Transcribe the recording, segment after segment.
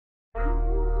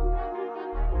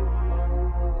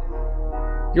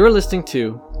You're listening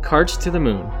to Cards to the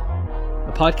Moon,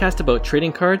 a podcast about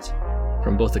trading cards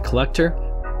from both a collector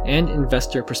and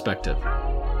investor perspective.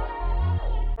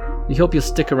 We hope you'll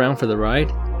stick around for the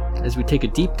ride as we take a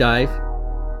deep dive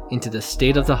into the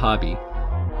state of the hobby,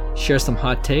 share some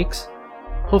hot takes,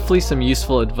 hopefully some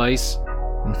useful advice,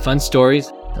 and fun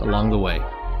stories along the way.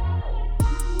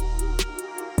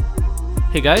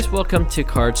 Hey guys, welcome to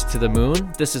Cards to the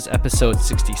Moon. This is episode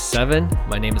 67.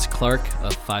 My name is Clark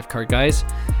of 5 Card Guys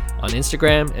on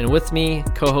Instagram, and with me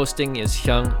co-hosting is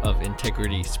Hyung of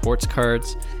Integrity Sports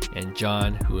Cards and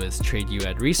John, who is Trade You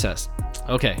at Recess.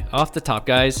 Okay, off the top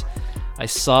guys, I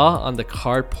saw on the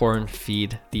Card Porn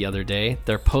feed the other day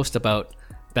their post about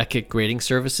Beckett grading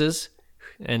services,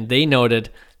 and they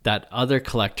noted that other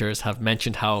collectors have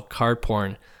mentioned how Card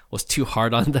Porn was too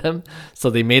hard on them, so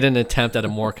they made an attempt at a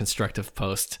more constructive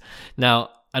post. Now,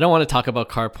 I don't want to talk about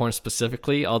Card Porn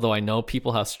specifically, although I know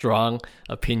people have strong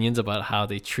opinions about how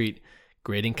they treat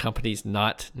grading companies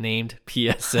not named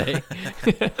PSA,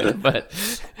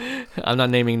 but I'm not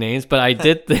naming names, but I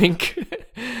did think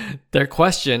their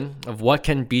question of what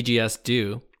can BGS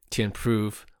do to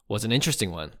improve was an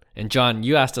interesting one. And John,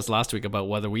 you asked us last week about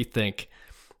whether we think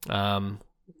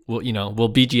will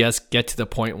BGS get to the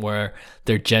point where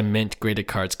their Gem Mint graded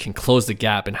cards can close the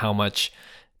gap in how much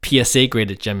PSA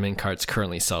graded Gem Mint cards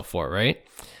currently sell for, right?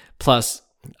 Plus,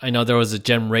 I know there was a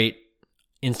Gem Rate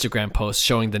Instagram post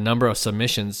showing the number of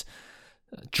submissions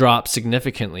drop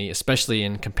significantly, especially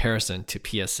in comparison to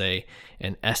PSA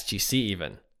and SGC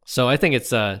even. So I think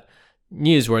it's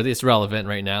newsworthy, it's relevant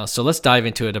right now. So let's dive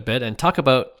into it a bit and talk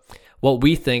about what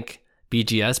we think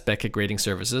BGS, Beckett Grading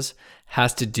Services,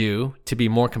 has to do to be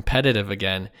more competitive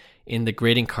again in the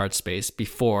grading card space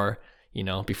before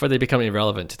they become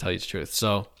irrelevant, to tell you the truth.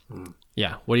 So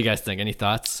yeah, what do you guys think? Any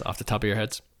thoughts off the top of your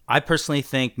heads? I personally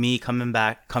think coming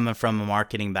from a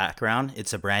marketing background,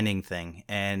 it's a branding thing.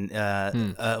 And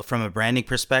from a branding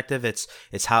perspective,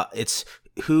 it's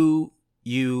who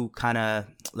you kind of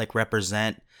like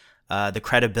represent, the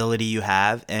credibility you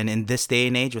have. And in this day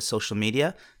and age with social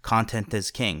media, content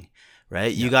is king.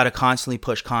 Right? Yeah. You got to constantly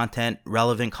push content,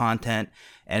 relevant content.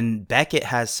 And Beckett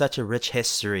has such a rich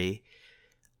history,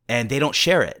 and they don't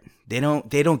share it. They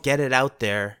don't get it out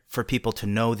there for people to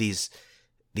know these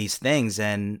things.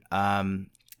 And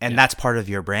that's part of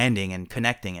your branding and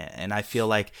connecting it. And I feel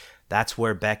like that's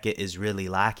where Beckett is really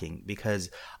lacking, because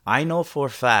I know for a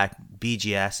fact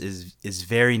BGS is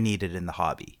very needed in the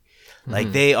hobby. Mm-hmm.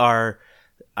 Like they are,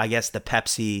 I guess, the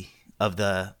Pepsi of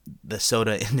the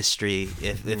soda industry,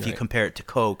 if right. You compare it to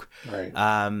Coke, right.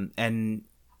 And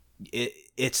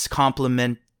it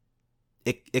complements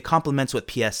what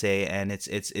PSA, and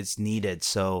it's needed.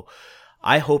 So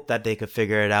I hope that they could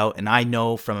figure it out, and I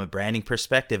know from a branding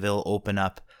perspective, it'll open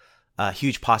up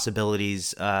huge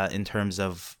possibilities in terms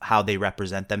of how they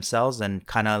represent themselves and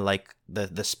kind of like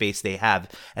the space they have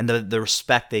and the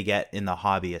respect they get in the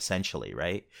hobby, essentially,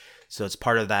 right? So it's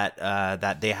part of that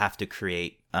that they have to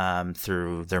create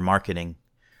through their marketing.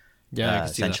 Yeah, I can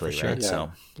see essentially, that for sure. Right?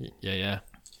 Yeah. So,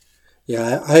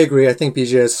 yeah, I agree. I think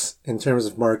BGS, in terms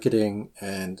of marketing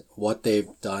and what they've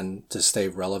done to stay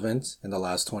relevant in the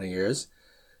last 20 years,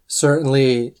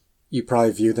 certainly you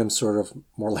probably view them sort of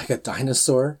more like a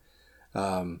dinosaur.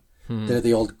 They're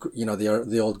the old,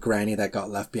 the old granny that got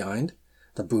left behind,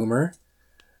 the boomer.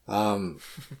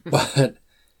 But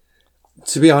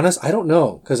to be honest, I don't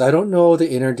know, because I don't know the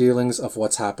inner dealings of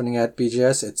what's happening at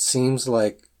BGS. It seems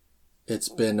like it's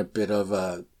been a bit of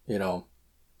a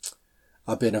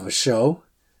show.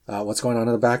 What's going on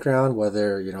in the background,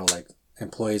 whether, like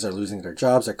employees are losing their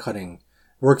jobs, they're cutting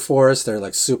workforce, they're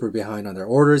like super behind on their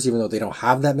orders, even though they don't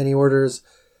have that many orders.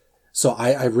 So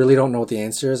I really don't know what the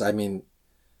answer is. I mean,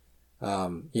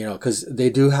 because they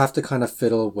do have to kind of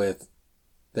fiddle with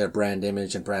their brand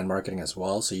image and brand marketing as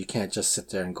well. So you can't just sit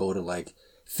there and go to like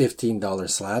 $15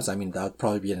 slabs. I mean, that would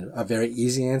probably be a very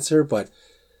easy answer, but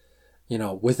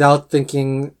without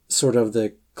thinking sort of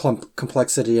the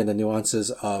complexity and the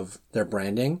nuances of their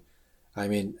branding. I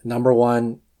mean, number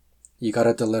one, you got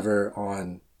to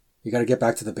get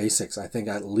back to the basics. I think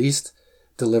at least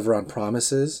deliver on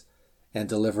promises and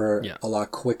deliver a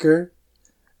lot quicker.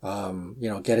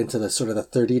 Get into the sort of the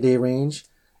 30-day range.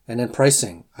 And then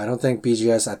pricing. I don't think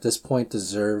BGS at this point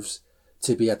deserves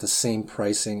to be at the same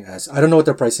pricing as... I don't know what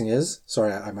their pricing is.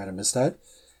 Sorry, I might have missed that.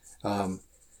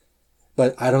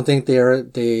 But I don't think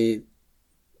they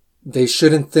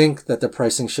shouldn't think that the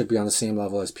pricing should be on the same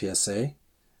level as PSA.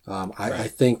 Right. I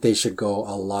think they should go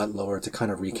a lot lower to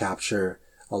kind of recapture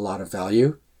a lot of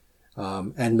value.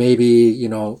 And maybe,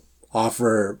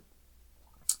 offer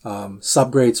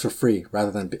subgrades for free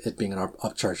rather than it being an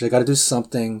upcharge. They got to do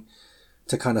something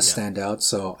to kind of stand out.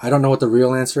 So I don't know what the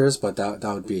real answer is, but that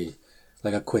would be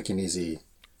like a quick and easy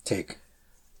take.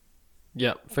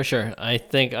 Yeah, for sure. I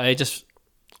think I just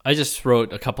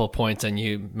wrote a couple of points and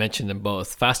you mentioned them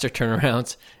both. Faster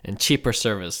turnarounds and cheaper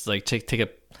service. Like take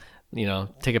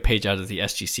a page out of the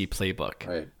SGC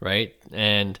playbook. Right?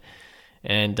 And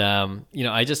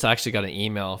I just actually got an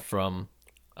email from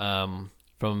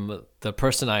the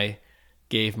person I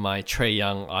gave my Trae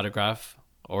Young autograph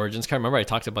Origins card. Remember I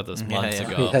talked about this months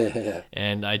ago. Yeah.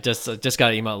 And I just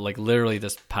got an email like literally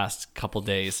this past couple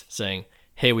days saying,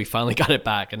 hey, we finally got it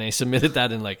back. And I submitted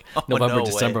that in like November,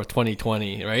 December of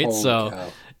 2020, right? Holy so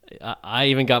cow. I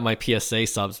even got my PSA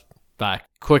subs back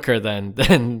quicker than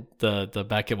the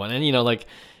Beckett one. And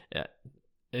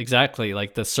exactly,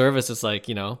 like the service is like,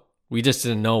 we just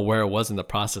didn't know where it was in the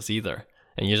process either.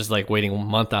 And you're just like waiting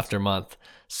month after month.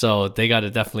 So they got to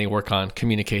definitely work on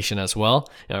communication as well,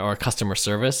 or customer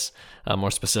service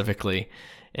more specifically.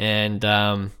 And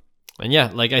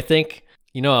yeah, like I think,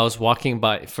 I was walking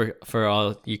by, for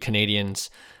all you Canadians,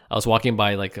 I was walking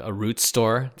by like a Roots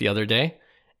store the other day,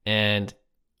 and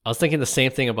I was thinking the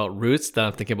same thing about Roots that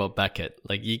I'm thinking about Beckett.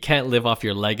 Like you can't live off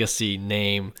your legacy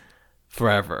name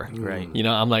forever. Right.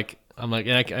 I'm like,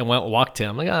 and I walked to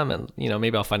him. I'm like,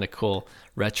 maybe I'll find a cool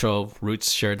retro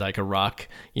Roots shirt that I could rock,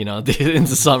 in the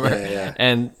summer. Yeah.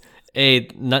 And A,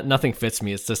 nothing fits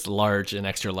me. It's just large and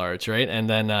extra large, right? And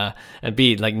then, and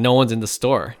B, like no one's in the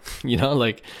store,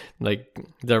 like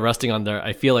they're resting on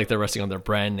I feel like they're resting on their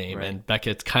brand name. Right. And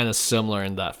Beckett's kind of similar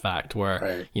in that fact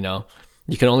where,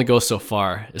 you can only go so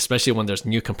far, especially when there's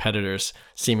new competitors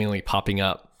seemingly popping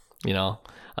up,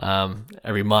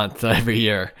 every month, every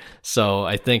year. So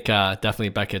I think definitely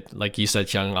Beckett, like you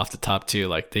said, Young, off the top too,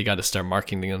 like they got to start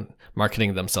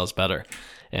marketing themselves better.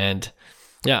 And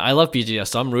yeah, I love BGS,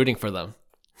 so I'm rooting for them.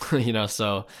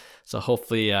 So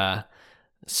hopefully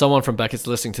someone from Beckett's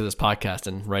listening to this podcast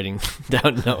and writing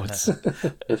down notes.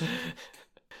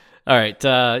 All right,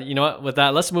 you know what? With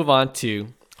that, let's move on to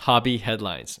hobby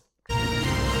headlines.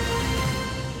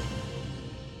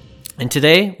 And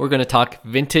today we're going to talk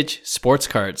vintage sports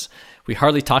cards. We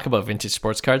hardly talk about vintage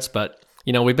sports cards, but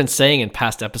we've been saying in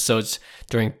past episodes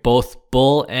during both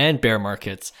bull and bear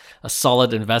markets, a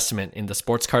solid investment in the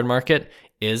sports card market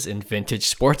is in vintage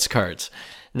sports cards.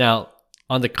 Now,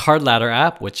 on the Card Ladder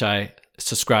app, which I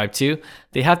subscribe to,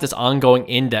 they have this ongoing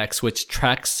index which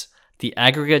tracks the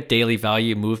aggregate daily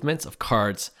value movements of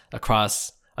cards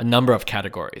across a number of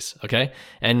categories, okay?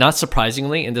 And not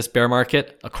surprisingly, in this bear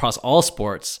market, across all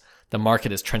sports, the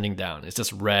market is trending down. It's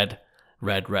just red,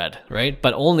 right?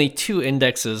 But only two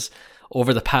indexes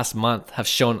over the past month have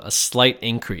shown a slight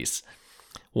increase.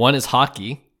 One is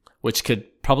hockey, which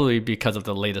could probably be because of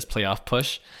the latest playoff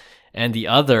push, and the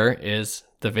other is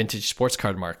the vintage sports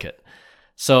card market.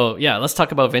 So yeah, let's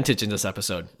talk about vintage in this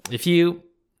episode. If you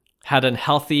had a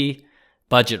healthy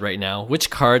budget right now, which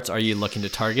cards are you looking to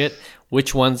target?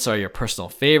 Which ones are your personal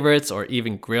favorites or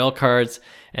even grail cards?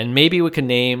 And maybe we can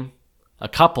name a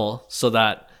couple so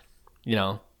that,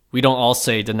 we don't all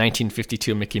say the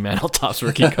 1952 Mickey Mantle Topps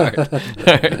rookie card,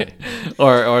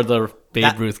 or the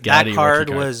Babe Ruth Gaddy that card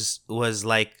rookie card. was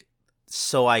like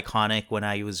so iconic when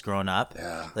I was growing up.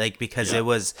 Yeah. Like because it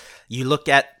was, you look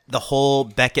at the whole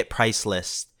Beckett price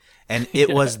list, and it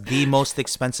was the most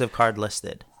expensive card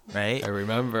listed. Right. I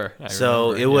remember.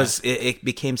 It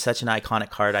became such an iconic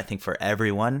card, I think, for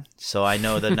everyone. So I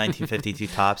know the 1952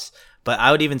 Topps, but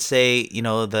I would even say,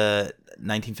 the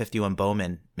 1951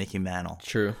 Bowman Mickey Mantle.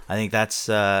 True. I think that's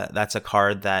a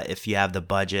card that, if you have the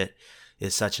budget,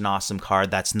 is such an awesome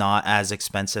card that's not as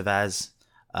expensive as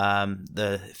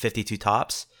the 52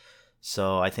 Topps.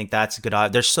 So I think that's a good.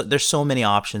 There's so many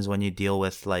options when you deal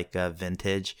with like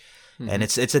vintage, and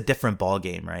it's a different ball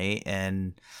game, right?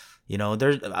 And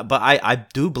but I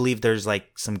do believe there's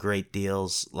like some great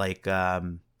deals, like I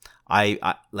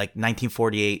like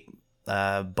 1948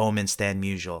 Bowman Stan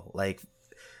Musial. Like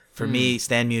for me,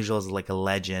 Stan Musial is like a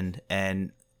legend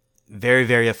and very,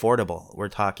 very affordable. We're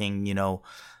talking,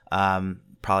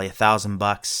 probably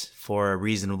 $1,000 for a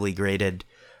reasonably graded,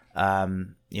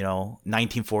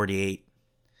 1948.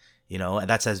 And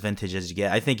that's as vintage as you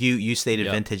get. I think you stated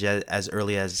vintage as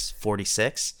early as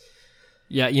 46.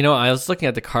 Yeah, I was looking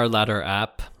at the Card Ladder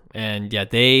app, and yeah,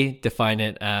 they define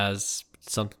it as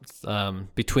some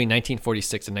between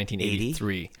 1946 and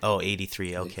 1983. 80? Oh,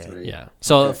 83. Okay. 83. Yeah.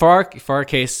 So for our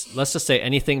case, let's just say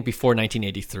anything before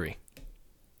 1983.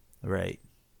 Right.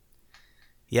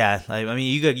 Yeah. I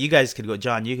mean, you guys could go.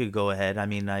 John, you could go ahead. I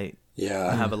mean, I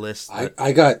have a list.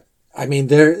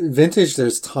 Vintage,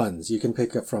 there's tons. You can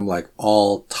pick up from like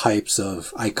all types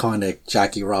of iconic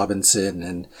Jackie Robinson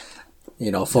and,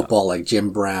 football like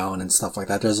Jim Brown and stuff like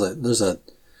that. There's a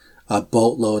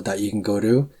boatload that you can go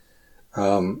to.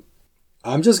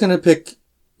 I'm just going to pick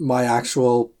my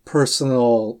actual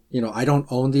personal, I don't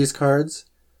own these cards.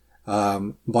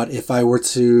 But if I were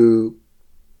to,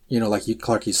 like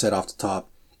Clark, you said off the top,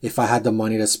 if I had the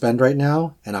money to spend right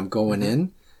now and I'm going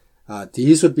in,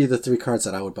 these would be the 3 cards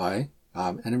that I would buy.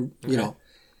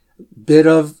 Bit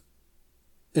of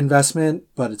investment,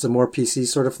 but it's a more PC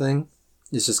sort of thing.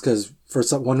 It's just because for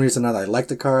one reason or another, I like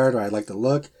the card or I like the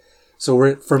look. So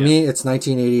for me, it's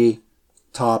 1980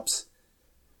 Topps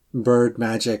Bird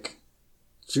Magic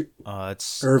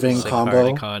it's Irving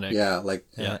combo. Iconic.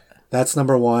 Yeah, that's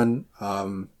number 1.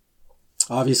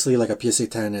 Obviously, like a PSA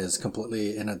 10 is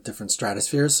completely in a different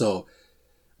stratosphere. So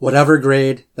whatever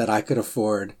grade that I could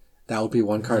afford, that would be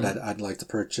one card I'd like to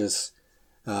purchase.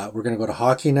 We're going to go to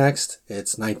hockey next.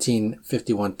 It's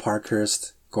 1951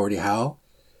 Parkhurst Gordie Howe.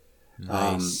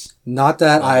 Nice. Not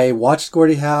that I watched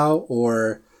Gordie Howe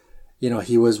or,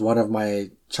 he was one of my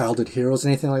childhood heroes or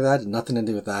anything like that. Nothing to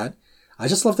do with that. I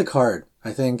just love the card.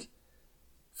 I think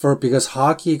because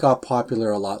hockey got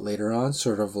popular a lot later on,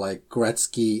 sort of like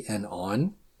Gretzky and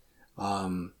on.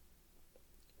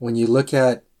 When you look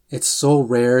at, it's so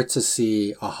rare to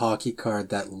see a hockey card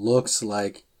that looks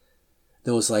like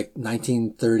those like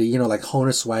 1930, like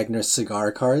Honus Wagner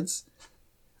cigar cards.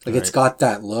 Like It's got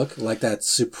that look, like that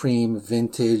supreme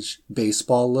vintage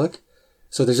baseball look.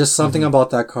 So there's just something about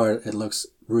that card. It looks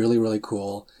really, really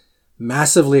cool.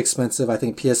 Massively expensive. I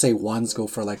think PSA 1s go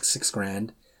for like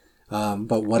 $6,000.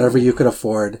 But whatever you could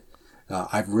afford,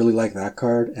 I really like that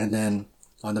card. And then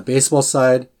on the baseball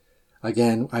side,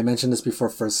 again, I mentioned this before,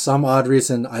 for some odd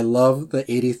reason, I love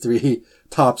the 83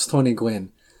 Topps Tony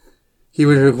Gwynn. He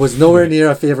was nowhere near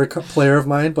a favorite player of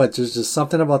mine, but there's just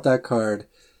something about that card.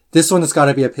 This one has got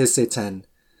to be a PSA 10.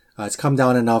 It's come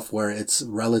down enough where it's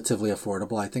relatively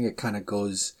affordable. I think it kind of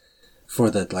goes for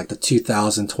the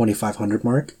 2,000, 2,500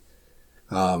 mark.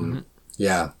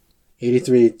 Yeah.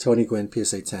 83 Tony Gwynn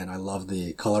PSA 10. I love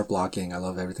the color blocking. I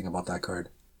love everything about that card.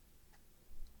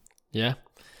 Yeah.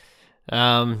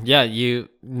 You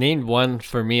named one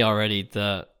for me already.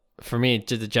 The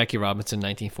Jackie Robinson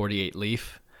 1948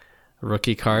 Leaf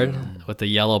rookie card with the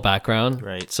yellow background.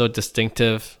 Right. So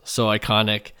distinctive, so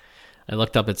iconic. I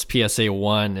looked up its PSA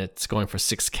 1. It's going for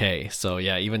 $6,000. So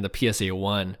yeah, even the PSA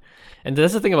 1. And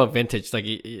that's the thing about vintage. Like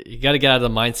you got to get out of the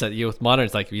mindset. With modern,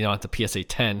 it's like at the PSA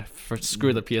 10,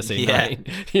 screw the PSA 9.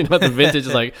 The vintage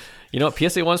is like,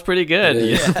 PSA 1's pretty good.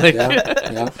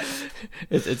 Yeah.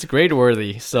 It's grade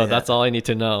worthy. So that's all I need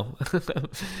to know.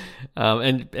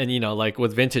 And like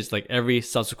with vintage, like every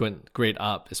subsequent grade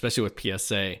up, especially with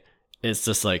PSA, it's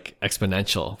just like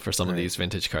exponential for some of these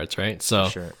vintage cards, right? So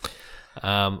sure.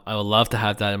 I would love to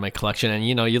have that in my collection. And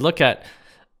you look at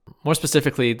more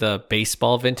specifically the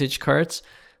baseball vintage cards,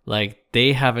 like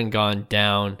they haven't gone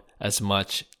down as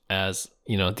much as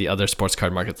the other sports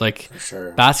card markets. Like for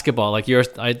sure. Basketball, like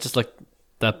I just looked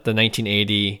at the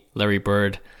 1980 Larry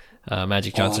Bird,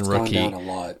 Magic Johnson rookie. Gone down a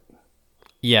lot.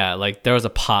 Yeah, like there was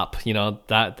a pop.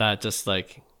 That just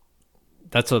like.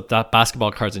 That's what that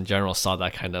basketball cards in general saw,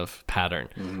 that kind of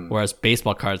pattern. Whereas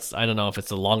baseball cards, I don't know if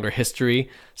it's a longer history.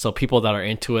 So people that are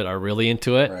into it are really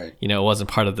into it. Right. It wasn't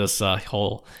part of this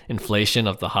whole inflation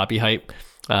of the hobby hype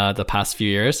the past few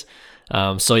years.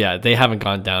 So yeah, they haven't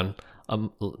gone down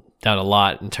a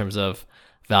lot in terms of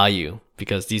value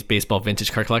because these baseball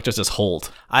vintage card collectors just hold.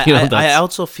 I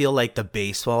also feel like the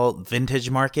baseball vintage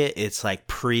market, it's like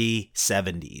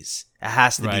pre-70s. It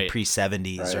has to be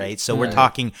pre-70s, right? So we're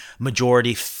talking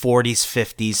majority 40s,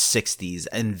 50s, 60s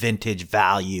and vintage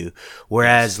value.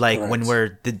 Whereas when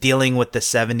we're dealing with the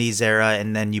 70s era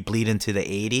and then you bleed into the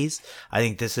 80s, I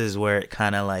think this is where it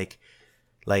kind of like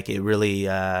it really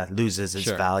loses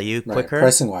its value quicker.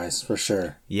 Pricing wise, for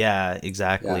sure. Yeah,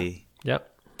 exactly. Yeah.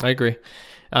 Yep, I agree.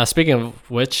 Speaking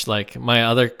of which, like my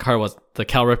other card was the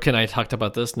Cal Ripken. I talked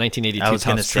about this 1982. I was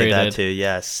going to say traded. that too.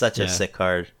 Yeah, such a sick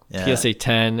card. Yeah. PSA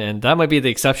 10, and that might be the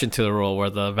exception to the rule where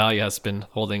the value has been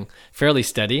holding fairly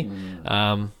steady.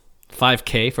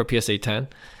 $5,000 for PSA 10,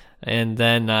 and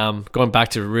then going back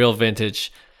to real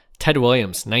vintage, Ted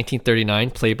Williams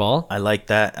 1939 play ball. I like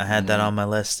that. I had that on my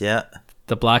list. Yeah,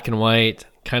 the black and white,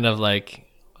 kind of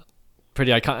like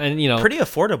pretty iconic, and pretty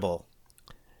affordable.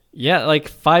 Yeah,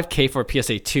 like $5,000 for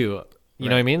PSA 2. You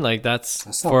know what I mean? Like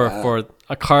that's for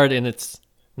a card in its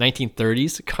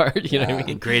 1930s card. You know what I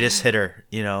mean? Greatest hitter,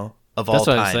 of all time. That's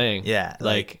what I'm saying. Yeah.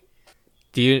 Like,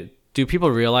 do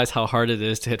people realize how hard it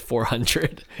is to hit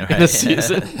 400 in a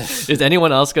season? Is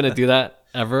anyone else going to do that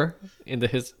ever in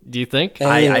do you think?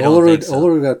 Hey, I don't think so.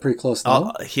 Olerud got pretty close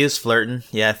though. He was flirting.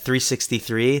 Yeah,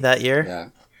 363 that year. Yeah.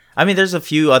 I mean, there's a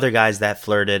few other guys that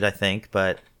flirted, I think,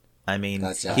 but I mean,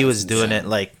 he was doing it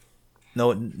like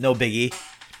no biggie.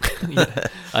 Yeah.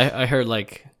 I heard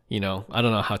like, I don't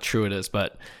know how true it is,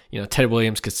 but Ted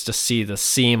Williams could just see the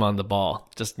seam on the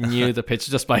ball, just knew the pitch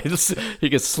just by this.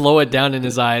 He could slow it down in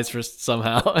his eyes for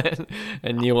somehow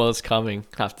and knew what was coming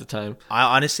half the time.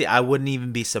 I wouldn't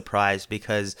even be surprised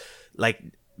because like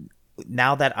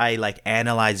now that I like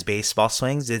analyze baseball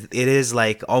swings, it is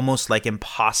like almost like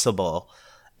impossible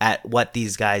at what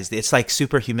these guys, it's like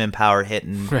superhuman power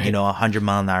hitting, right.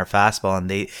 100-mile-an-hour fastball, and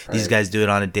these guys do it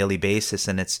on a daily basis,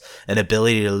 and it's an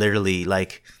ability to literally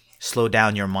like slow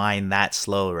down your mind that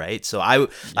slow, right? So I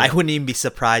wouldn't even be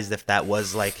surprised if that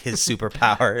was like his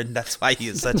superpower, and that's why he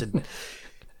is such a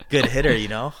good hitter,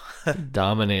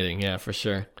 Dominating, yeah, for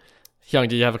sure. Hyung,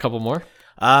 did you have a couple more?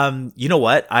 You know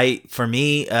what? For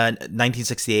me,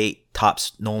 1968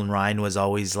 tops Nolan Ryan was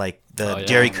always like the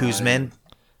Jerry Koosman.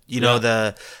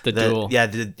 The duel.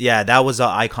 That was an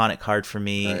iconic card for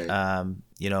me. Right.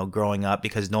 Growing up,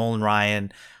 because Nolan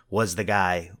Ryan was the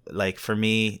guy. Like for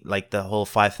me, like the whole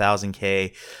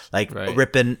 5,000K, like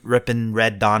ripping Red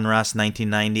Donruss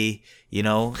 1990.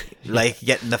 Like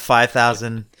getting the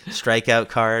 5,000 strikeout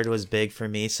card was big for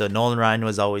me. So Nolan Ryan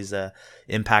was always a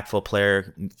impactful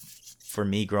player for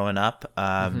me growing up.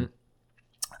 A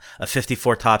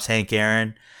 54 tops Hank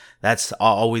Aaron. That's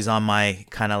always on my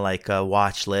kind of like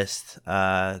watch list,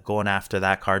 going after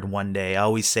that card one day. I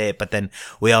always say it, but then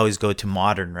we always go to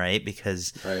modern, right?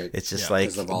 Because it's just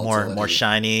like more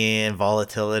shiny and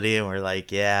volatility. And we're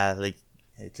like, like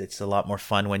it's a lot more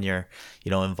fun when you're,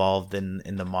 involved in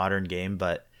the modern game.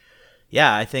 But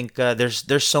yeah, I think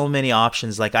there's so many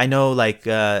options. Like I know like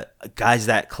guys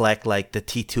that collect like the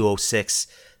T206,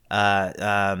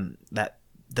 that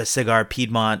the Cigar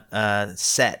Piedmont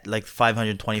set, like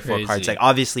 524 Crazy. cards. Like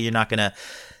obviously you're not gonna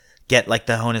get like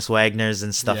the Honus Wagners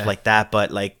and stuff like that,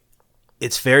 but like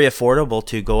it's very affordable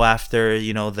to go after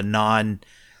the non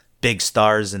big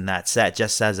stars in that set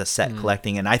just as a set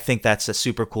collecting. And I think that's a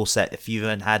super cool set if you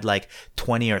even had like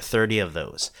 20 or 30 of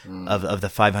those of the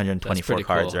 524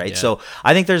 cards, cool. right? Yeah. So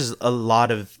I think there's a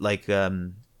lot of like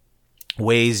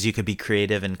ways you could be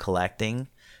creative in collecting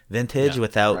vintage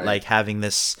without like having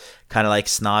this kind of like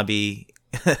snobby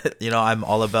I'm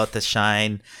all about the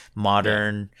shine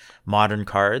modern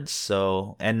cards.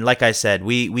 So, and like I said,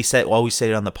 we said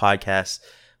it on the podcast,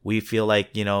 we feel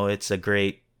like it's a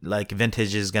great, like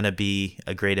vintage is going to be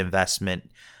a great investment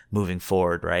moving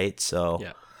forward, right? So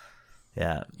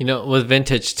with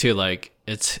vintage too, like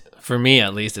it's, for me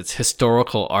at least, it's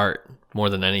historical art more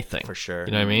than anything, for sure.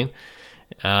 You know what I mean?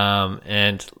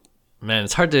 And man,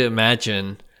 it's hard to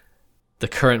imagine the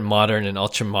current modern and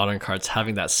ultra modern cards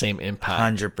having that same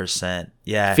impact. 100%.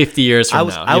 Yeah. 50 years from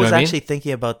now. I was actually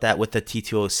thinking about that with the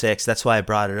T206. That's why I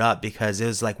brought it up, because it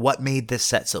was like, what made this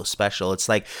set so special? It's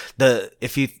like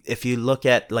if you look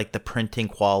at like the printing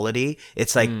quality,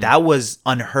 it's like that was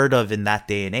unheard of in that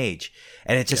day and age.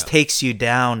 And it just takes you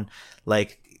down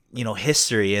like,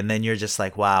 history. And then you're just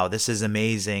like, wow, this is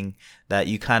amazing, that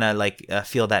you kind of like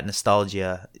feel that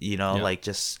nostalgia, like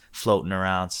just floating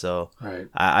around. So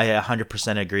I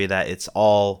 100% agree that it's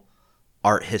all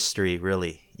art history,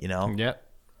 really, Yeah.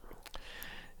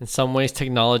 In some ways,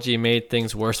 technology made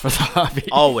things worse for the hobby.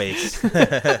 Always.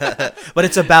 But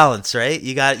it's a balance, right?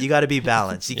 You got to be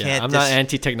balanced. You can't. I'm not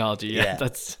anti-technology. Yeah.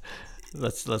 Let's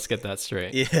get that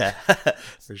straight. Yeah,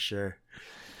 for sure.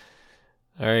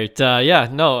 All right.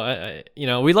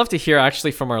 We love to hear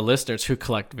actually from our listeners who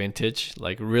collect vintage,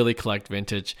 like really collect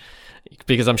vintage,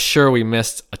 because I'm sure we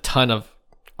missed a ton of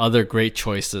other great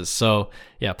choices. So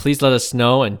yeah, please let us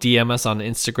know and DM us on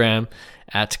Instagram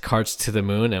at Cards to the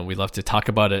Moon, and we'd love to talk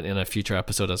about it in a future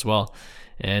episode as well.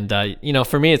 And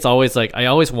for me, it's always like I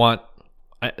always want,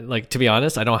 to be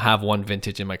honest, I don't have one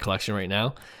vintage in my collection right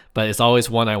now, but it's always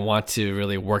one I want to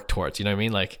really work towards. You know what I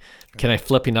mean? Like, can I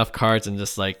flip enough cards and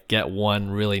just like get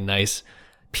one really nice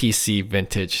PC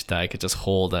vintage that I could just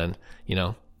hold and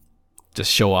just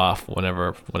show off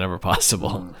whenever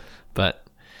possible. But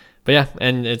yeah,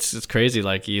 and it's crazy.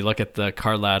 Like you look at the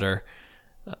card ladder,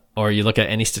 or you look at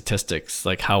any statistics,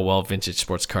 like how well vintage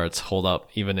sports cards hold up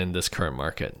even in this current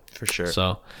market. For sure.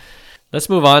 So let's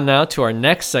move on now to our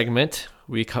next segment.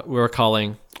 We're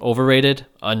calling Overrated,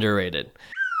 Underrated.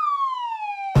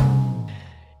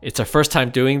 It's our first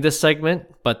time doing this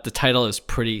segment, but the title is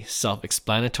pretty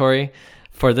self-explanatory.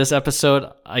 For this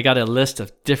episode, I got a list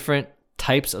of different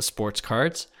types of sports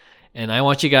cards, and I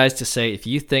want you guys to say if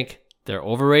you think they're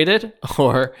overrated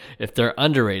or if they're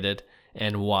underrated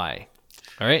and why.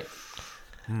 All right?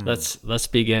 Let's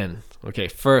begin. Okay,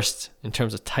 first, in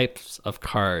terms of types of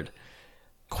card,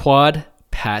 quad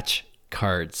patch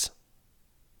cards.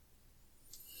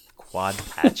 Quad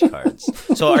patch cards.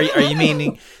 So are you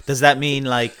meaning? Does that mean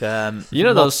like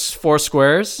those 4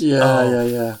 squares?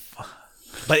 Yeah.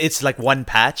 But it's like one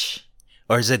patch,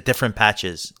 or is it different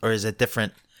patches, or is it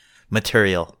different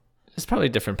material? It's probably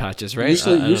different patches, right?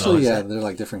 Usually, yeah, they're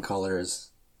like different colors.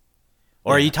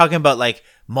 Or are you talking about like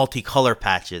multicolor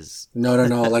patches? No,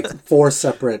 like 4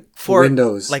 separate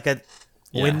windows. Like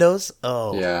windows?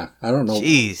 Oh. Yeah, I don't know.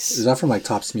 Jeez. Is that from like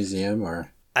Topps Museum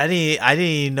or? I didn't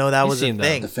even know that was a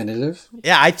thing. Definitive?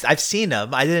 Yeah, I've seen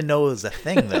them. I didn't know it was a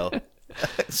thing though.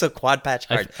 So quad patch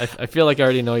card. I feel like I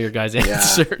already know your guys'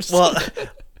 answers. Well,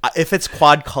 if it's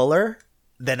quad color,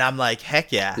 then I'm like,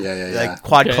 heck yeah. Yeah. Like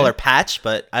quad color patch,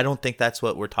 but I don't think that's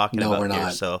what we're talking about here.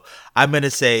 Not. So I'm gonna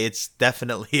say it's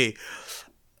definitely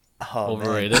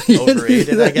overrated.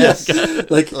 Overrated, I guess.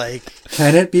 like,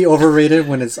 can it be overrated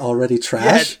when it's already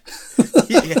trash?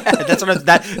 Yeah, that's what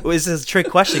that was a trick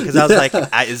question, because I was like,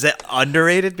 is it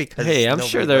underrated? Because hey, I'm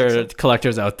sure there are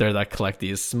collectors out there that collect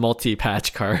these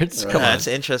multi-patch cards. Right. Come on. That's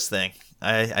interesting.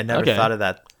 I never thought of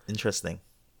that. Interesting.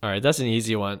 All right, that's an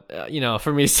easy one.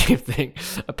 For me, same thing.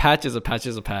 A patch is a patch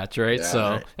is a patch, right? Yeah, so,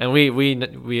 right. and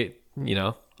we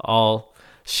all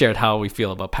shared how we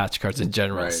feel about patch cards in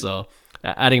general. Right. So,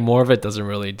 adding more of it doesn't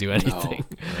really do anything.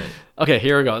 No. Right. Okay,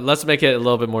 here we go. Let's make it a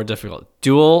little bit more difficult.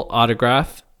 Dual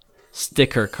autograph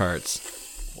sticker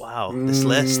cards. Wow, this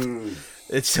list.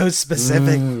 It's so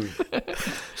specific.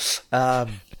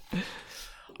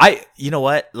 You know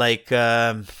what? Like,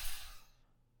 I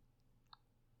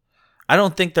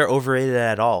don't think they're overrated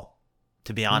at all,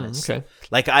 to be honest. Okay.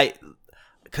 Like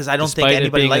because I don't Despite think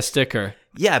anybody likes likes a sticker.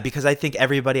 Yeah, because I think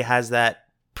everybody has that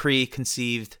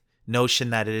preconceived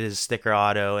notion that it is sticker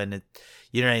auto, and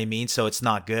you know what I mean? So it's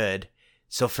not good.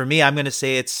 So for me, I'm going to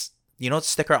say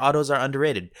sticker autos are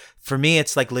underrated. For me,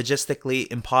 it's like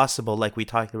logistically impossible, like we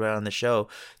talked about on the show,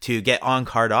 to get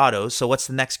on-card autos. So what's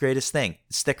the next greatest thing?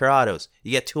 Sticker autos.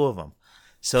 You get 2 of them.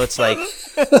 So it's like,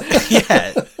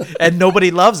 yeah, and nobody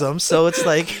loves them. So it's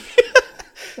like,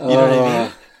 you know what I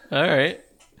mean? All right.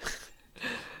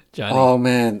 Johnny. Oh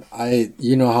man,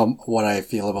 what I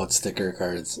feel about sticker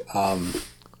cards.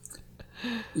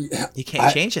 You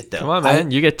can't change it though. Come on,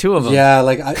 man. You get 2 of them. Yeah,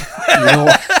 like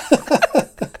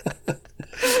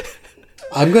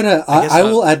I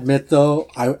will admit though,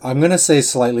 I'm gonna say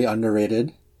slightly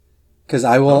underrated, because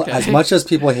I will, as much as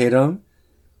people hate them,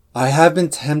 I have been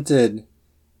tempted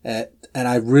and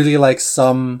I really like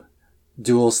some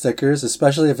dual stickers,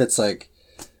 especially if it's like,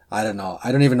 I don't know,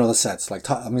 I don't even know the sets. Like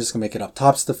I'm just gonna make it up.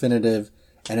 Topps Definitive,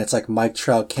 and it's like Mike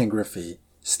Trout, Ken Griffey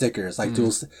stickers, like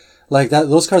dual, like that.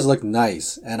 Those cards look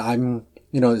nice, and I'm,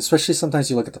 especially sometimes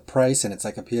you look at the price and it's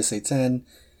like a PSA 10,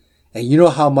 and you know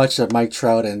how much a Mike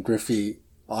Trout and Griffey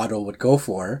auto would go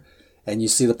for, and you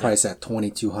see the price at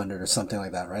 $2,200 or something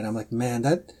like that, right? I'm like, man,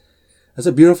 that's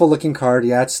a beautiful looking card.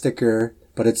 Yeah, it's sticker,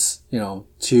 but it's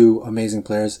 2 amazing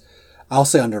players. I'll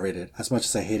say underrated. As much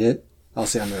as I hate it, I'll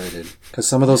say underrated, because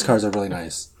some of those cards are really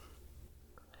nice.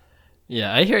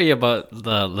 Yeah, I hear you about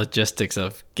the logistics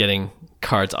of getting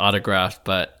cards autographed,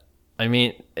 but I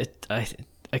mean, I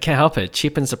can't help it. It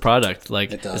cheapens the product.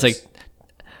 Like, it does. It's like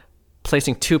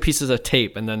placing 2 pieces of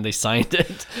tape and then they signed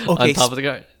it on top of the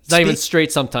card. It's not even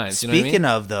straight sometimes. You know what I mean? Speaking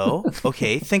of though,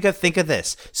 okay, think of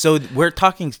this. So we're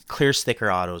talking clear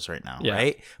sticker autos right now,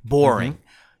 right? Boring.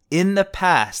 In the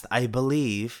past, I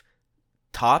believe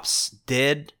Topps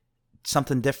did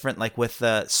something different, like with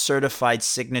the certified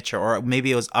signature, or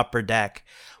maybe it was Upper Deck,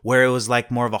 where it was like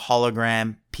more of a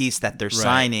hologram piece that they're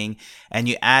signing, and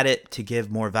you add it to give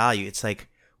more value. It's like,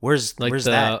 where's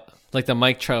that? Like the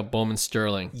Mike Trout Bowman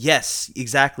Sterling. Yes,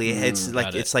 exactly. It's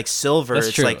like silver. That's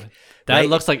it's true. like that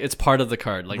looks like it's part of the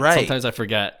card. Like sometimes I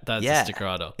forget that's a sticker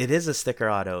auto. It is a sticker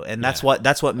auto, and that's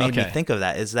what made me think of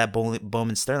that, is that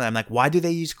Bowman Sterling. I'm like, why do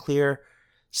they use clear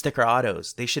sticker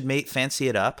autos? They should fancy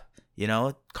it up.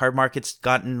 Card market's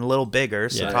gotten a little bigger,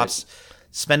 so Topps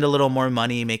spend a little more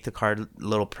money, make the card a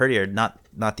little prettier, not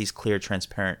these clear,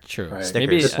 transparent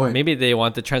stickers. Maybe they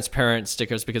want the transparent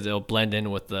stickers because it'll blend in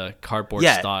with the cardboard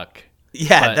stock.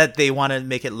 Yeah, that they want to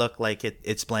make it look like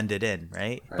it's blended in,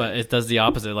 right? But it does the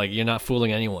opposite. Like, you're not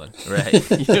fooling anyone. Right.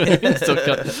 You know what I mean?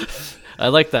 So, I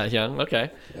like that, Young.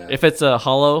 Okay. Yeah. If it's a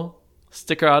hollow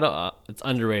sticker auto, it's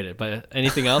underrated. But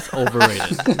anything else,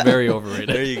 overrated. Very overrated.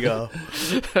 There you go.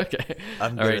 Okay.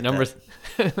 All right. Number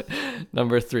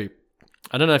 3.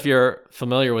 I don't know if you're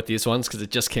familiar with these ones because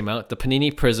it just came out. The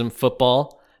Panini Prism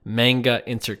Football Manga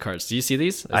Insert Cards. Do you see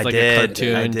these? It's a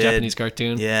cartoon, Japanese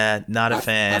cartoon. Yeah, not a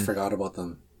fan. I forgot about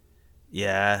them.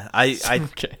 Yeah, I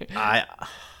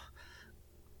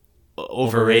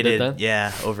overrated. Then?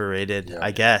 Yeah, overrated. Yeah.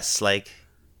 I guess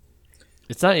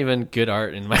It's not even good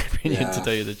art in my opinion, Yeah. to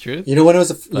tell you the truth. You know when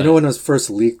it was first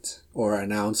leaked or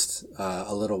announced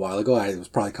a little while ago? It was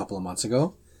probably a couple of months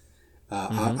ago.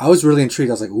 I was really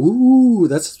intrigued. I was like, "Ooh,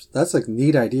 that's like a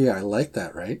neat idea. I like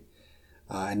that." Right?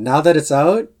 And now that it's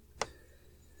out,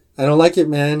 I don't like it,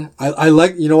 man. I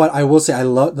like, you know what? I will say I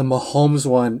love the Mahomes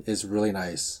one is really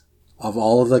nice. Of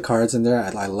all of the cards in there,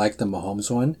 I like the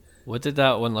Mahomes one. What did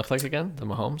that one look like again? The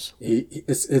Mahomes?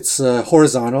 It's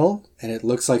horizontal, and it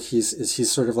looks like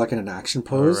he's sort of like in an action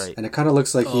pose, right. and it kind of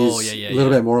looks like he's a little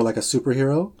bit more like a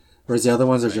superhero, whereas the other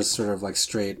ones are just sort of like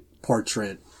straight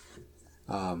portrait.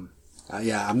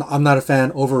 Yeah, I'm not a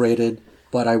fan. Overrated,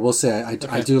 but I will say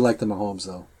I do like the Mahomes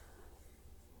though.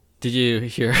 Did you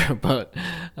hear about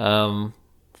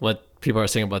what people are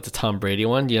saying about the Tom Brady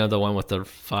one? You know, the one with the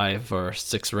 5 or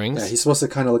 6 rings? Yeah, he's supposed to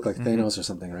kind of look like Thanos or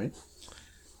something, right?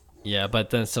 Yeah, but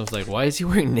then someone's like, why is he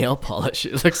wearing nail polish?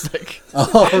 It looks like...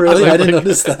 Oh, really? I didn't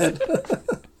notice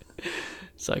that.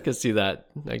 So I could see that.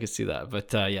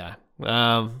 But yeah.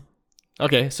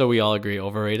 Okay, so we all agree,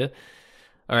 overrated.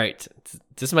 All right,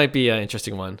 this might be an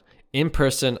interesting one.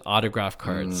 In-person autograph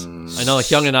cards. I know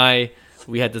Hyung and I,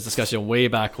 we had this discussion way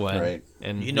back when. Right.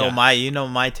 And You know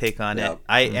my take on Yeah.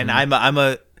 it. I'm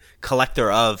a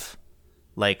collector of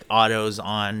like autos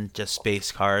on just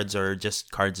space cards or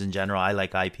just cards in general. I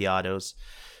like IP autos.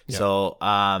 Yeah. So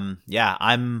yeah,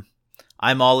 I'm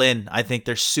all in. I think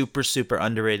they're super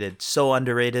underrated. So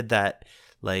underrated that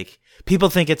like people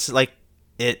think it's like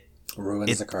it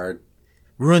Ruins the card.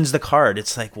 ruins the card.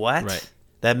 It's like, what? Right.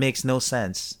 That makes no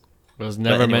sense. it was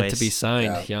never meant to anyways, be signed,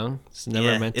 yeah. Hyung. It's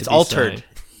never meant to it's be altered. signed.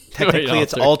 Technically, Right,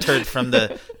 it's altered from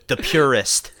the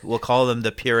purist. We'll call them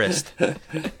the purist.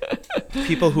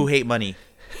 People who hate money.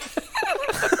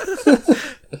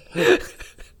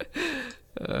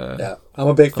 Yeah, I'm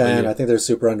a big fan. I think they're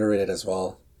super underrated as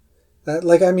well.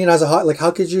 Like, I mean, as a hot, like,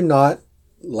 how could you not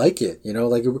like it? You know,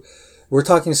 like, we're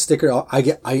talking sticker.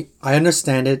 I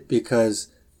understand it because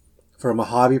from a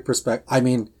hobby perspective, I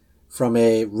mean, from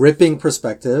a ripping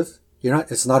perspective,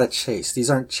 it's not a chase. These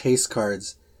aren't chase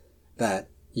cards that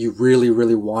you really,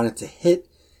 really wanted to hit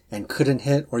and couldn't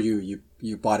hit, or you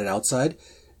bought it outside.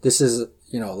 This is,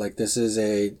 this is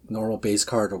a normal base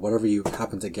card or whatever you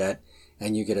happen to get,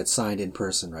 and you get it signed in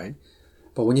person, right?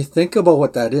 But when you think about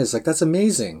what that is, like, that's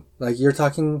amazing. Like, you're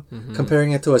talking,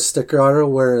 comparing it to a sticker auto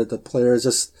where the player is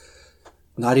just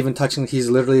not even touching, he's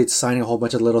literally signing a whole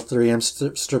bunch of little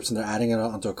 3M strips and they're adding it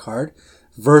onto a card,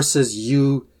 versus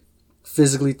you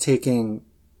physically taking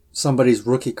somebody's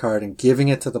rookie card and giving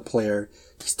it to the player.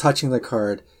 He's touching the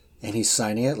card and he's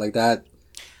signing it like that.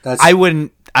 I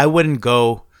wouldn't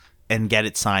go and get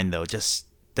it signed though.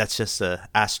 That's just a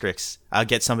asterisk. I'll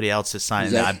get somebody else to sign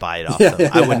it and I buy it off them.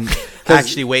 I wouldn't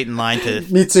actually wait in line to.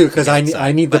 Me too, because I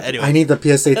need the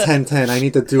PSA 1010. I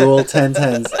need the dual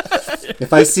 1010s.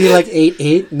 If I see like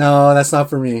 8-8, no, that's not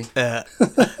for me. But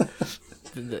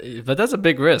that's a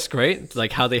big risk, right?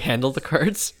 Like how they handle the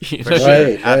cards. You know?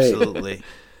 Right.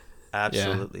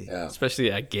 Absolutely. Yeah. Especially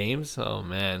at games. Oh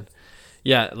man.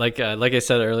 Yeah, like I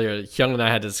said earlier, Hyung and I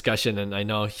had a discussion, and I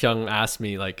know Hyung asked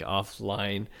me like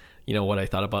offline, what I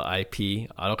thought about IP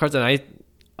auto cards, and I,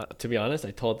 to be honest,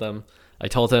 I told him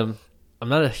I'm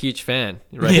not a huge fan.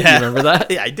 Right? Yeah. You remember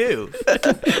that? Yeah, I do.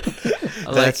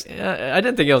 I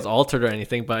didn't think it was altered or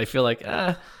anything, but I feel like,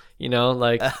 I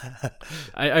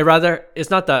rather, it's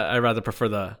not that I rather prefer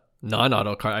the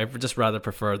non-auto card. I just rather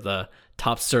prefer the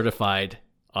top certified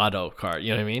auto card.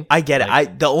 You know what I mean? I get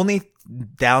it. The only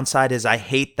downside is I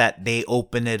hate that they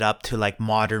open it up to like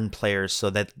modern players, so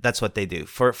that's what they do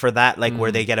for that, like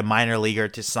where they get a minor leaguer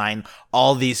to sign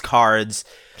all these cards.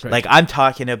 Right. Like I'm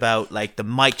talking about like the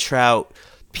Mike Trout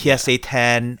PSA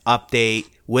 10 update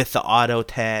with the auto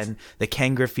 10, the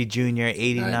Ken Griffey Jr.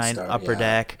 89 upper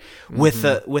deck with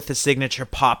the signature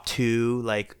pop 2,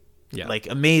 like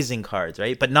amazing cards,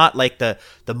 right? But not like the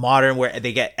modern where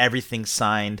they get everything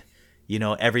signed,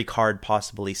 every card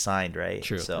possibly signed, right?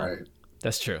 True. Right.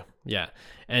 That's true. Yeah.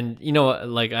 And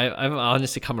like I've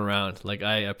honestly come around. Like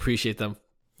I appreciate them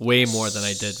way more than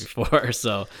I did before.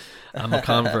 So I'm a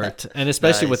convert. And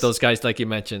especially with those guys like you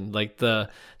mentioned, like the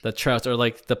Trouts, or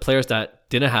like the players that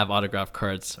didn't have autograph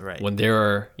cards when they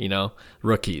were,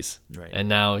 rookies. Right. And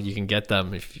now you can get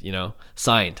them if,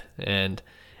 signed and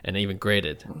even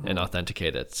graded and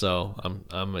authenticated. So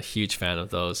I'm a huge fan of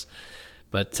those.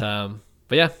 But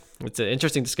yeah, it's an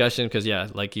interesting discussion because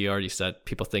like you already said,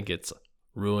 people think it's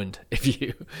ruined if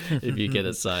you get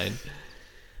it signed.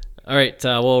 All right,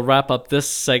 we'll wrap up this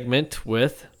segment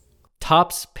with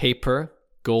Topps paper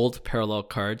gold parallel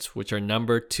cards, which are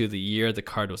numbered to the year the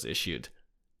card was issued.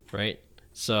 Right,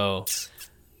 so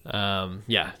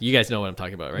Yeah, you guys know what I'm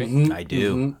talking about, right? I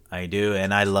do. I do.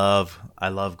 And I love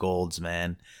golds,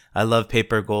 man. I love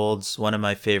paper golds. One of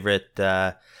my favorite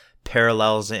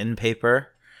parallels in paper.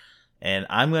 And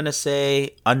I'm going to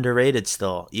say underrated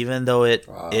still, even though it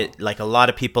like a lot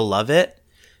of people love it.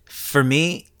 For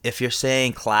me, if you're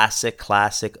saying classic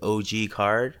OG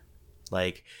card,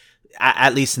 like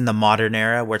at least in the modern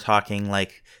era, we're talking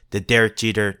like the Derek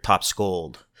Jeter Topps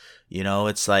Gold. You know,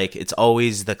 it's like, it's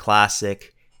always the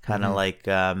classic kind of like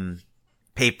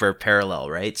paper parallel,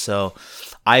 right? So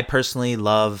I personally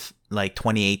love like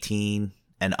 2018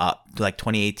 and up, like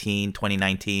 2018,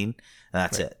 2019, and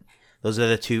that's it. Those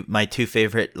are my two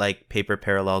favorite like paper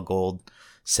parallel gold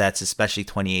sets, especially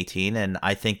 2018, and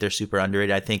I think they're super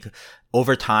underrated. I think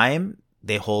over time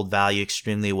they hold value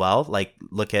extremely well. Like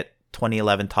look at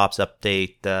 2011 Topps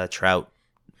Update Trout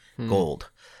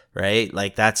Gold, right?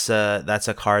 Like that's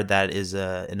a card that is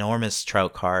a enormous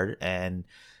Trout card, and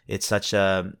it's such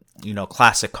a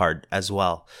classic card as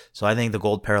well. So I think the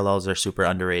gold parallels are super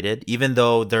underrated, even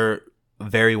though they're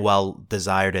very well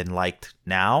desired and liked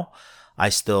now. I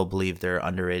still believe they're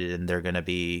underrated, and they're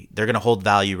gonna hold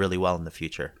value really well in the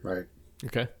future. Right.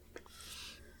 Okay.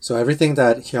 So everything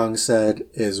that Hyung said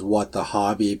is what the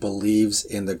hobby believes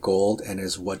in the gold, and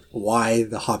is why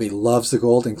the hobby loves the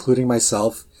gold, including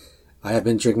myself. I have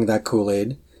been drinking that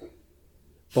Kool-Aid.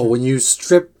 But when you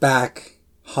strip back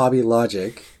hobby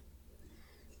logic,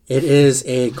 it is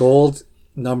a gold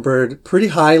numbered, pretty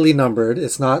highly numbered.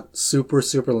 It's not super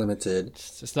limited.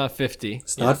 It's not 50.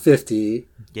 It's not 50.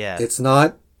 Yeah. It's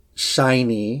not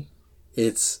shiny.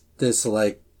 It's this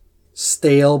like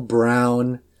stale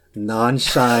brown,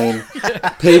 non-shine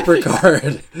paper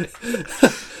card.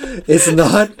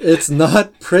 It's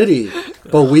not pretty,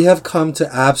 but we have come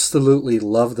to absolutely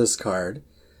love this card.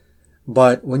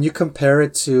 But when you compare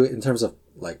it to, in terms of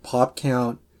like pop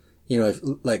count, if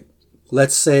like,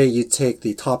 let's say you take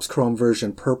the Topps Chrome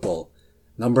version purple,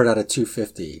 numbered out of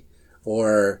 250,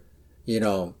 or,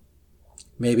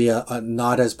 maybe a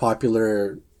not as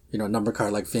popular, number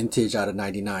card like vintage out of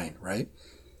 99, right?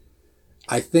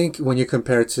 I think when you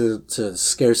compare it to the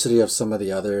scarcity of some of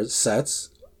the other sets,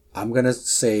 I'm going to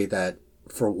say that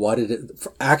for what it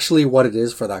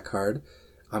is for that card,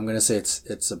 I'm going to say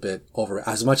it's a bit over.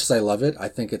 As much as I love it, I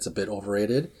think it's a bit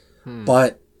overrated.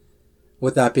 But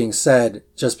with that being said,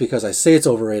 just because I say it's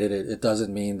overrated, it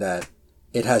doesn't mean that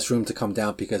it has room to come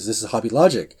down, because this is hobby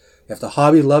logic. If the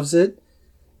hobby loves it,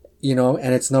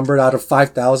 and it's numbered out of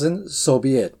 5,000, so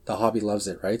be it. The hobby loves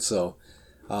it, right? So,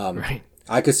 Right.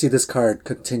 I could see this card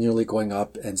continually going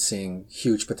up and seeing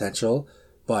huge potential.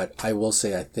 But I will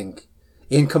say, I think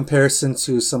in comparison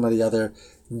to some of the other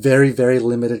very, very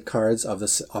limited cards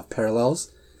of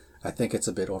parallels, I think it's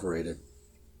a bit overrated.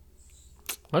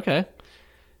 Okay.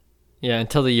 Yeah,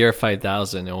 until the year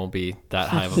 5000, it won't be that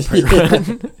high of a print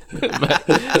run.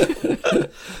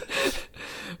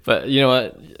 But you know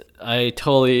what? I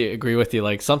totally agree with you.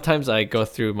 Like sometimes I go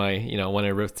through my, when I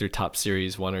rip through Top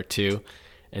Series 1 or 2,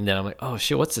 and then I'm like, oh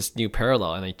shit, what's this new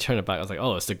parallel? And I turn it back. I was like,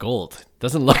 oh, it's the gold.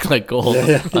 Doesn't look like gold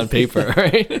on paper,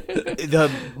 right?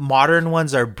 The modern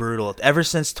ones are brutal. Ever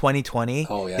since 2020,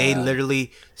 they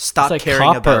literally stopped like caring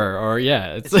copper, about. or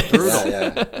it's brutal.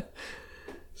 Yeah.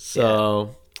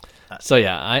 So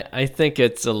yeah, I think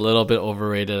it's a little bit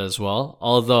overrated as well.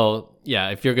 Although,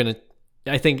 if you're gonna,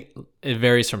 I think it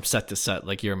varies from set to set,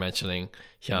 like you were mentioning,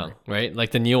 Hyung, right?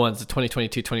 Like the new ones, the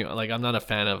 2022, 20, like I'm not a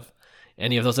fan of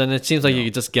any of those, and it seems like you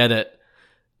could just get it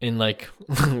in like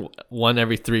one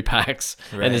every 3 packs,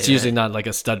 and it's usually not like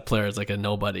a stud player; it's like a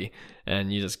nobody,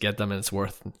 and you just get them, and it's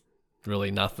worth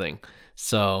really nothing.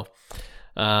 So,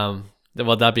 well,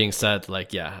 that being said,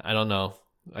 like I don't know.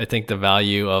 I think the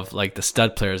value of like the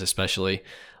stud players especially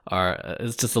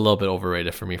it's just a little bit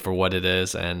overrated for me for what it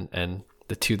is, and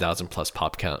the 2,000 plus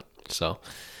pop count. So,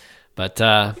 but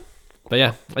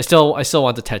yeah, I still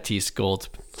want the Tatis gold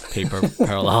paper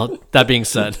parallel. That being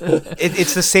said,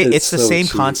 it's the same. It's the so same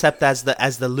cheap. concept as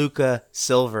the Luka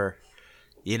silver.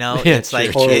 It's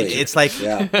like Totally. it's like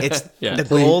it's the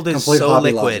Complete- gold is complete so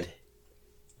hobby liquid. logic.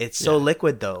 It's so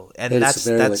liquid though, and It's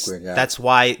very liquid, yeah. that's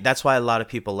why a lot of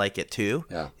people like it too.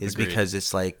 Yeah, is agreed. because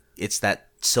it's that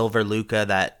silver Luka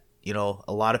that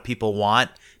a lot of people want.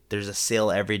 There's a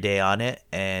sale every day on it,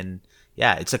 and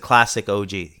it's a classic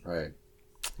OG. Right.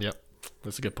 Yep,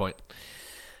 that's a good point.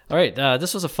 All right,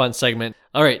 this was a fun segment.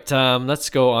 All right, let's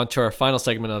go on to our final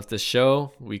segment of this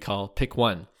show. We call Pick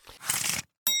One.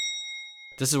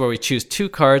 This is where we choose 2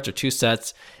 cards or 2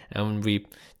 sets, and we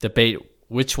debate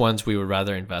which ones we would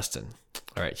rather invest in.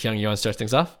 All right, Hyung, you want to start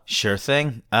things off? Sure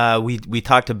thing. We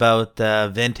talked about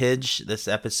vintage this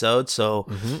episode, so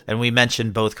and we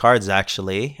mentioned both cards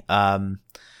actually.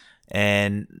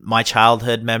 And my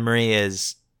childhood memory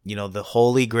is, the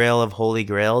holy grail of holy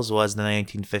grails was the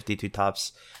 1952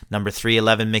 Topps number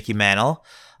 311 Mickey Mantle,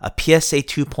 a PSA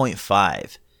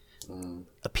 2.5.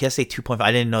 A PSA 2.5.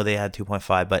 I didn't know they had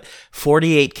 2.5, but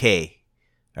 48K.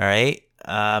 All right.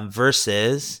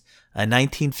 Versus a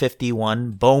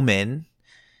 1951 Bowman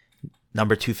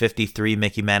number 253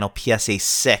 Mickey Mantle PSA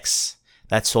 6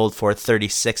 that sold for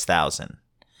 $36,000.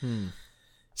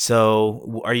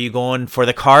 So are you going for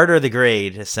the card or the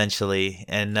grade, essentially?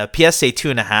 And PSA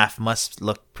 2.5 must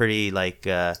look pretty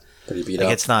pretty beat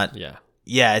up. It's not.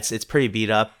 Yeah, it's pretty beat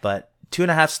up, but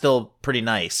 2.5 still pretty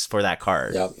nice for that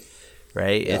card. Yep.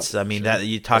 Right. Yep. It's that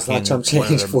you're talking. It's not chump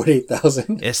change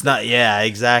 48,000. It's not. Yeah,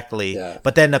 exactly. Yeah.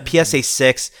 But then a PSA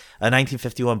 6, a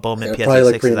 1951 Bowman PSA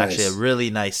 6 is actually a really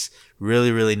nice,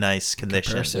 really nice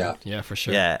condition. Yeah, for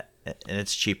sure. Yeah, and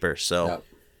it's cheaper. So. Yep.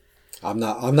 I'm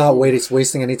not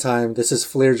wasting any time. This is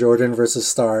Fleer Jordan versus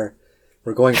Star.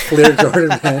 We're going Fleer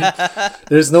Jordan, man.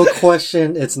 There's no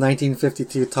question. It's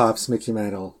 1952 Topps Mickey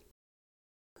Mantle.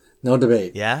 No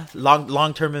debate. Yeah,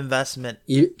 long-term investment.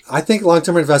 I think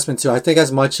long-term investment too. I think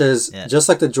as much as just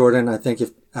like the Jordan, I think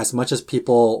as much as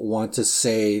people want to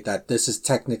say that this is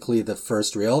technically the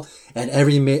first reel, and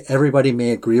everybody may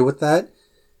agree with that,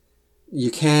 you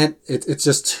can't. It's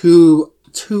just too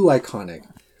iconic.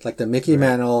 Like the Mickey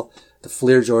Mantle, the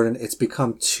Fleer Jordan, it's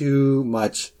become too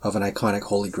much of an iconic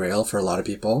holy grail for a lot of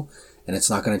people, and it's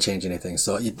not going to change anything.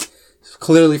 So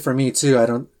clearly for me too,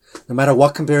 no matter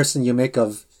what comparison you make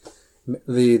of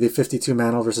the 52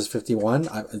 Mantle versus 51,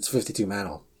 it's 52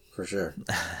 Mantle for sure.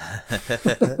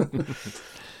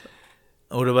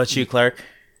 What about you, Clark?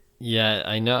 Yeah,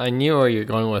 I knew where you're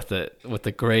going with it, with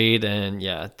the grade, and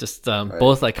just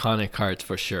both iconic cards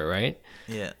for sure, right?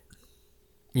 Yeah.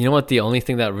 You know what? The only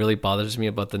thing that really bothers me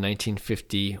about the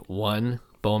 1951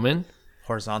 Bowman?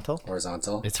 Horizontal?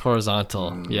 It's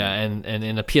horizontal. Yeah, and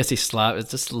in a PSA slab, it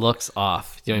just looks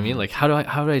off. You know what I mean? Like, how do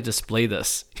I display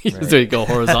this? Right. Do I go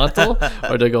horizontal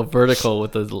or do I go vertical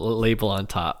with the label on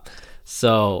top?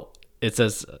 So it's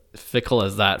as fickle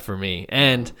as that for me.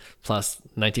 And plus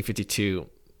 1952,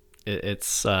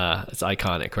 it's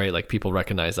iconic, right? Like people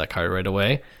recognize that card right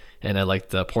away. And I like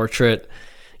the portrait.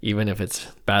 Even if it's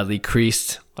badly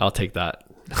creased, I'll take that.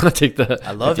 I'll take the.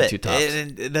 I love it.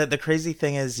 The crazy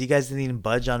thing is, you guys didn't even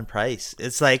budge on price.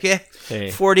 It's like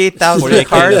 48,000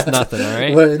 cards. Is nothing, all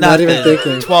right. Well, not even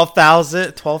thinking.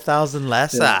 12,000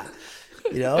 less.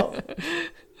 Yeah.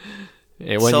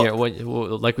 Hey,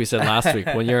 like we said last week,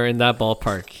 when you're in that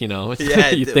ballpark,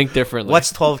 you think differently.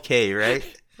 What's 12K, right?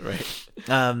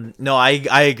 Right. No,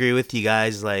 I agree with you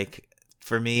guys. Like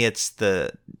for me, it's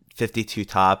the 52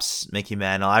 Topps Mickey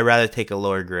Mantle. I'd rather take a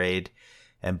lower grade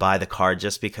and buy the card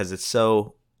just because it's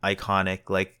so iconic.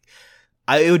 Like,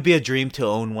 it would be a dream to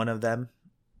own one of them.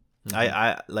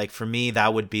 I like, for me,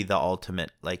 that would be the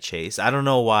ultimate like chase. I don't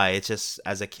know why. It's just,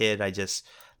 as a kid, I just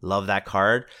love that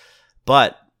card.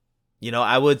 But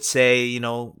I would say,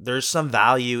 there's some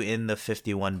value in the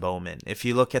 51 Bowman. If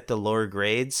you look at the lower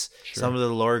grades, some of the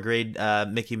lower grade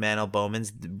Mickey Mantle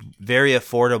Bowmans, very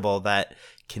affordable, that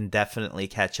can definitely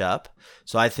catch up.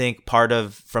 So I think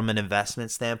from an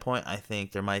investment standpoint, I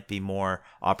think there might be more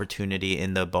opportunity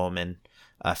in the Bowman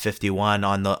 51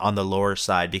 on the lower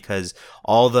side, because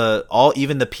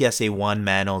even the PSA 1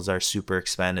 Mantles are super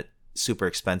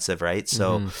expensive, right?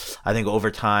 So I think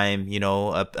over time,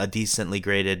 a decently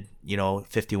graded,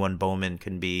 51 Bowman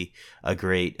can be a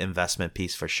great investment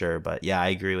piece for sure. But yeah, I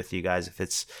agree with you guys. If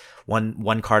it's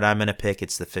one card I'm going to pick,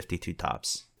 it's the 52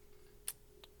 Topps.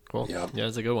 Cool. Yep. Yeah,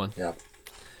 it's a good one. Yep.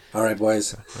 All right,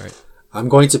 boys. All right. I'm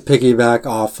going to piggyback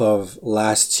off of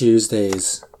last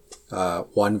Tuesday's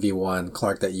 1v1,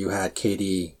 Clark, that you had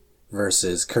KD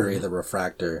versus Curry the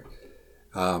Refractor.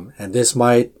 And this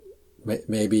might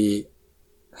maybe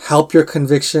help your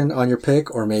conviction on your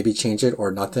pick, or maybe change it, or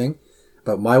nothing.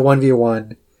 But my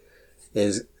 1v1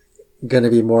 is going to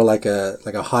be more like a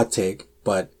hot take,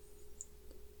 but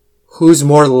who's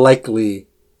more likely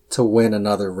to win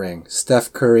another ring,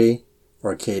 Steph Curry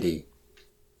or KD?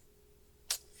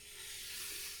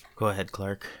 Go ahead,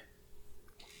 Clark.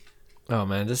 Oh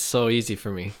man, this is so easy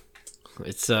for me.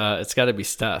 It's got to be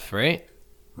Steph, right?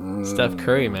 Steph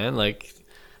Curry, man. Like,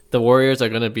 the Warriors are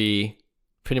going to be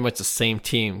pretty much the same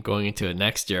team going into it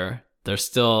next year. They're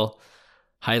still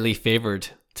highly favored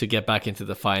to get back into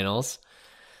the finals.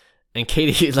 And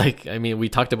KD, we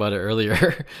talked about it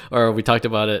earlier, or we talked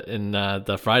about it in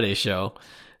the Friday show,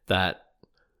 that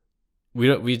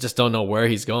we just don't know where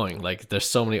he's going. Like, there's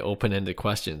so many open-ended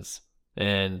questions,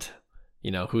 and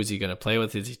who's he gonna play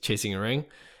with? Is he chasing a ring?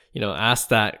 Ask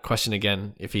that question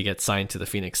again if he gets signed to the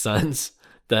Phoenix Suns.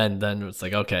 Then it's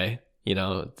like, okay,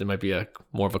 there might be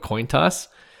more of a coin toss.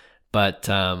 But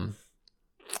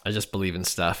I just believe in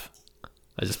Steph.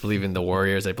 I just believe in the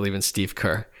Warriors. I believe in Steve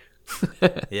Kerr.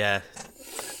 Yeah,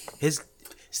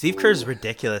 Steve Kerr is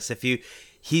ridiculous. If you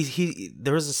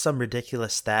there was some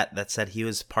ridiculous stat that said he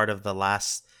was part of the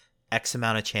last X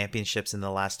amount of championships in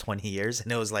the last 20 years,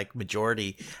 and it was like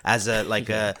majority as a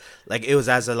it was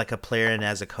as a player and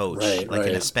as a coach, in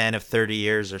a span of 30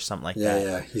 years or something like that.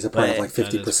 Yeah, he's a part of like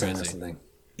 50% or something.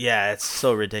 Yeah, it's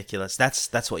so ridiculous.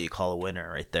 That's what you call a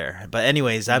winner right there. But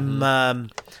anyways, I'm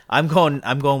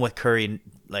going with Curry,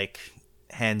 like,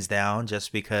 hands down,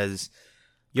 just because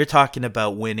you're talking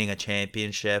about winning a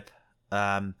championship.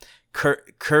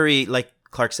 Curry, like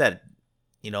Clark said,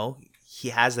 he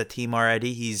has the team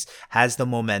already. He's has the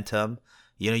momentum.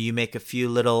 You make a few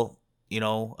little,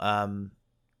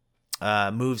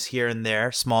 moves here and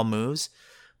there, small moves,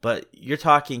 but you're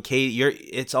talking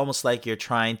it's almost like you're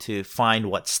trying to find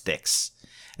what sticks.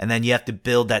 And then you have to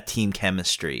build that team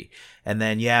chemistry. And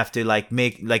then you have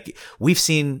to we've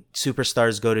seen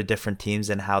superstars go to different teams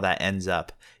and how that ends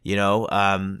up,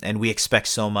 and we expect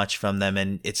so much from them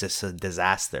and it's just a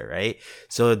disaster, right?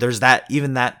 So there's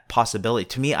even that possibility.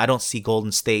 To me, I don't see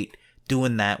Golden State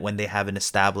doing that when they have an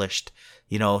established,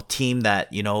 team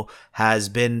that, has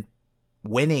been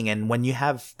winning. And when you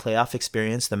have playoff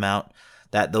experience, the amount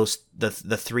that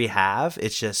the three have,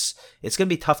 it's going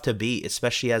to be tough to beat,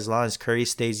 especially as long as Curry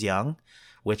stays young,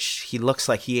 which he looks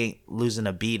like he ain't losing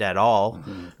a beat at all.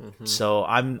 Mm-hmm. Mm-hmm. So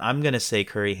I'm going to say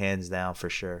Curry hands down for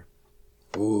sure.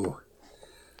 Ooh.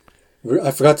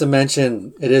 I forgot to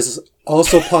mention, it is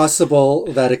also possible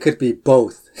that it could be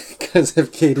both, because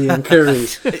if KD and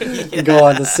Curry go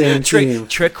on the same team.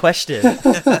 Trick question.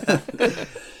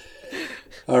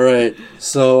 All right,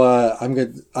 so I'm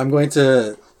going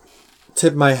to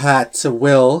tip my hat to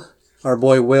Will, our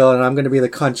boy Will, and I'm going to be the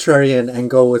contrarian and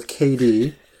go with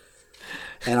KD.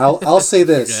 And I'll say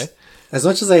this: okay. As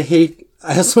much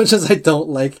as I don't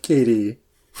like KD.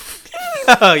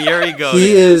 Oh, here we go.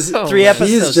 He is 3 episodes,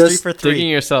 he is just 3 for 3. Digging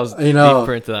yourselves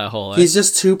deeper into that hole. He's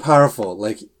just too powerful.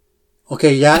 Like,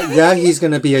 okay, yeah, he's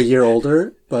gonna be a year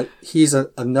older, but he's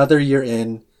another year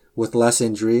in with less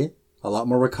injury, a lot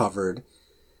more recovered,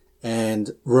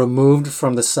 and removed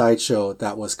from the sideshow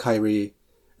that was Kyrie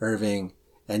Irving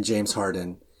and James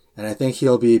Harden. And I think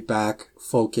he'll be back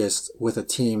focused with a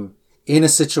team in a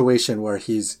situation where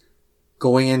he's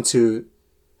going into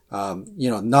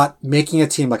not making a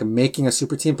team, like making a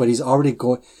super team, but he's already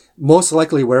going, most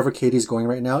likely wherever KD's going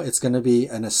right now, it's going to be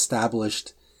an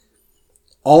established,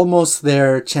 almost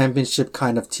their championship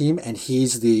kind of team. And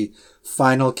he's the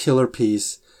final killer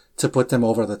piece to put them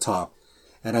over the top.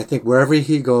 And I think wherever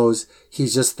he goes,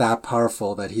 he's just that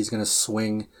powerful that he's going to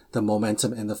swing the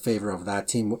momentum in the favor of that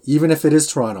team. Even if it is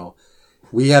Toronto,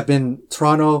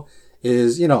 Toronto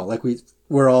is,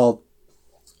 we're all,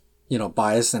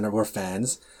 biased and we're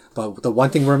fans. But the one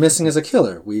thing we're missing is a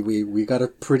killer. We got a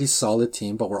pretty solid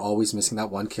team, but we're always missing that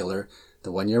one killer.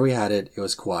 The one year we had it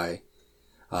was Kawhi.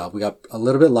 We got a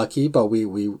little bit lucky, but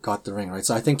we got the ring, right?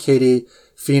 So I think KD,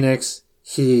 Phoenix,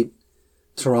 Heat,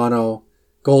 Toronto,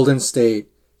 Golden State,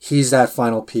 he's that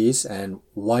final piece. And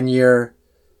 1 year,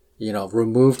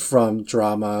 removed from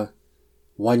drama,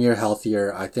 1 year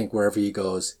healthier. I think wherever he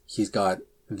goes, he's got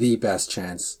the best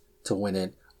chance to win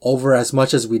it. Over as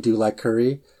much as we do like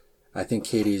Curry, I think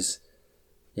KD's,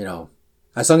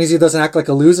 as long as he doesn't act like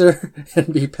a loser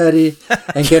and be petty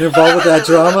and get involved with that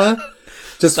drama,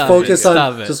 just focus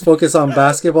on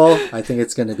basketball. I think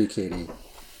it's going to be KD.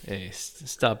 Hey,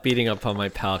 stop beating up on my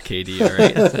pal KD, all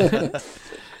right?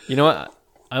 You know what?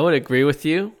 I would agree with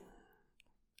you,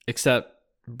 except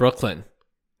Brooklyn.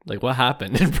 Like, what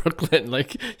happened in Brooklyn?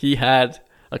 Like, he had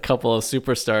a couple of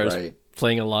superstars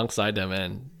playing alongside him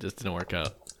and just didn't work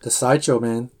out. The sideshow,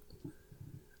 man.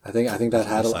 I think that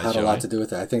had a lot to do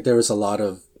with it. I think there was a lot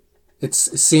of, it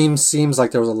seems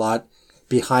like there was a lot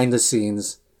behind the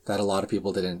scenes that a lot of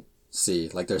people didn't see,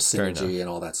 like their synergy and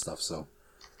all that stuff. So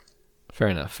fair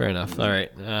enough. Mm-hmm. All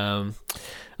right.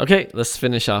 Okay, let's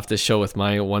finish off this show with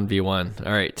my 1v1.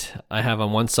 All right. I have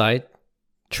on one side,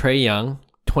 Trae Young,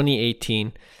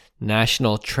 2018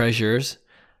 National Treasures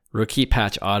rookie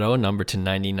patch auto, number to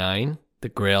 99, the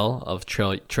grail of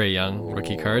Trae Young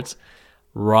rookie cards.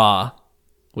 Raw,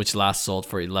 which last sold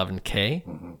for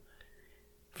 $11K,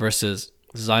 versus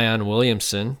Zion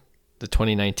Williamson, the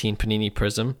 2019 Panini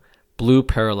Prism, blue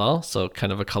parallel, so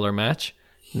kind of a color match,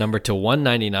 number to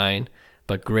 199,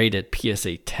 but graded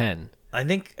PSA 10. I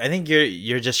think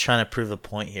you're just trying to prove a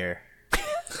point here.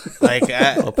 Like,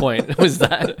 what point was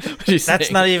that? What are you that's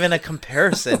saying? not even a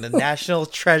comparison. The National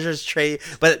Treasures Trey,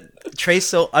 but Trey's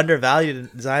so undervalued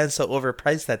and Zion's so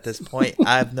overpriced at this point.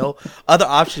 I have no other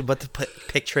option but to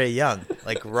pick Trey Young,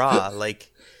 like raw, like.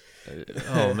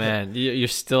 Oh man, you're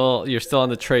still on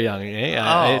the Trey Young. Eh?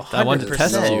 I wanted to 100%.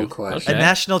 test you. question. And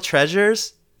National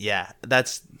Treasures, yeah,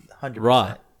 that's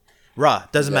 100%. Raw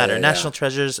doesn't matter. Yeah. National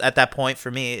Treasures at that point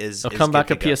for me is. I'll is come good back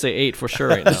to at go. PSA 8 for sure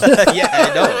right now. Yeah,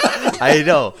 I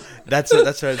know. That's what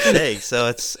I'm saying. So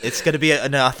it's gonna be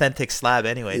an authentic slab,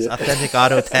 anyways. Yeah. Authentic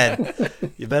Auto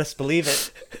 10. You best believe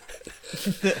it.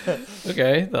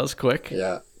 Okay, that was quick.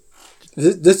 Yeah.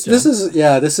 This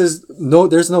is no.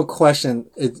 There's no question.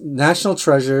 It's National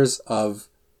Treasures of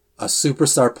a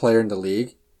superstar player in the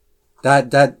league.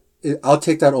 I'll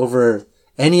take that over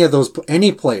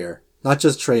any player, not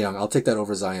just Trae Young. I'll take that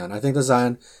over Zion. I think the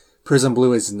Zion Prism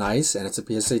Blue is nice and it's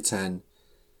a PSA 10.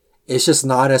 It's just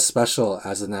not as special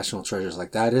as the National Treasures.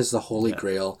 Like that is the holy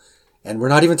grail, and we're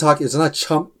not even talking. It's not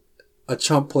a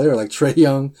chump player like Trae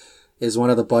Young is one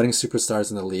of the budding superstars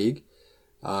in the league.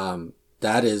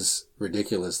 That is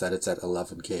ridiculous that it's at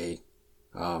 11K.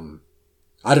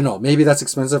 I don't know. Maybe that's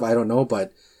expensive. I don't know.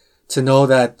 But to know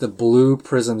that the blue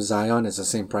Prism Zion is the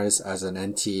same price as an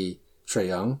NT Trae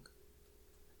Young.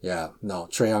 Yeah, no,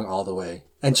 Trae Young all the way.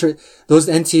 And those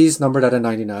NTs numbered at a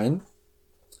 99,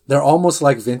 they're almost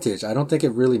like vintage. I don't think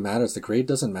it really matters. The grade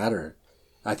doesn't matter.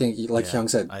 I think, like Hyung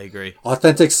said, I agree.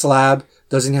 Authentic slab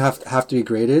doesn't have to be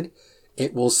graded.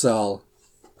 It will sell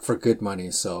for good money.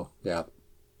 So, yeah.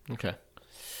 Okay.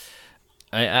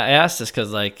 I asked this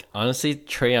because, like, honestly,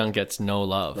 Trae Young gets no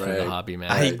love from the Right. hobby,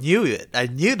 man. I knew it. I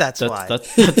knew that's why.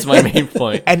 That's my main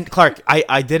point. And Clark,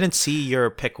 I didn't see your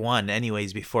pick one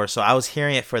anyways before, so I was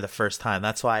hearing it for the first time.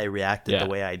 That's why I reacted the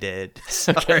way I did.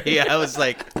 Sorry, I was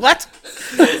like, "What?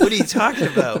 What are you talking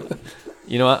about?"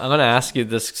 You know what? I'm gonna ask you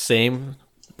this same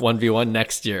 1v1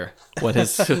 next year when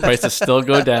his prices still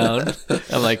go down.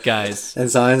 I'm like, guys, And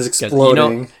Zion's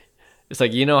exploding. it's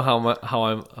like how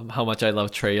much I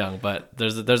love Trae Young, but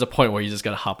there's a point where you just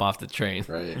gotta hop off the train.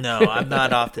 Right. No, I'm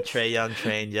not off the Trae Young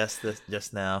train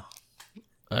just now.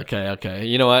 Okay.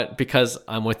 You know what? Because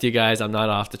I'm with you guys, I'm not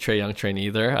off the Trae Young train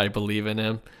either. I believe in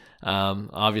him.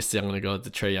 Obviously, I'm gonna go with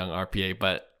the Trae Young RPA,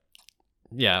 but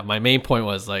yeah, my main point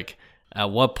was like, at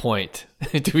what point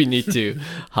do we need to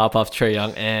hop off Trae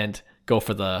Young and go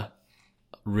for the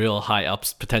real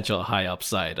potential high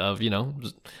upside of,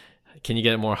 can you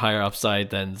get more higher upside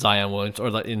than Zion Williams, or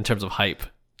like in terms of hype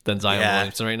than Zion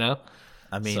Williamson right now?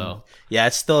 I mean,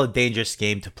 it's still a dangerous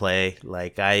game to play.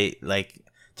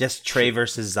 Just Trae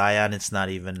versus Zion. It's not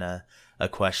even a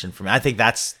question for me. I think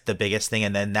that's the biggest thing,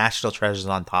 and then National Treasures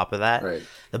on top of that. Right.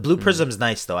 The blue prism's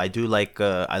nice though. I do like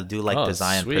the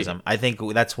Zion sweet. prism. I think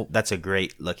that's a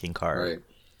great looking card. Right.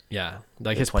 Yeah,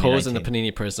 like his pose in the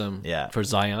 2019. Panini Prism. Yeah. For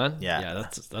Zion. Yeah.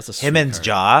 That's a sweet Him and card.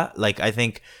 Jaw. Like I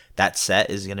think that set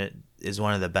is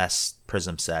one of the best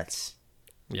prism sets.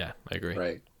 Yeah, I agree.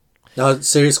 Right. Now,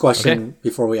 serious question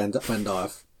before we end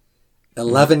off.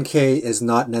 11K is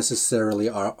not necessarily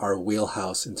our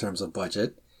wheelhouse in terms of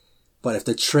budget. But if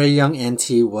the Trae Young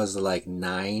NT was like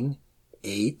 9,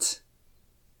 8,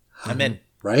 I'm in.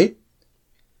 right?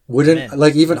 Wouldn't,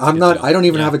 like, even, That's a good deal. I don't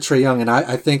even Yeah. have a Trae Young, and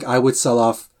I think I would sell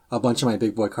off a bunch of my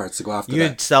big boy cards to go after You'd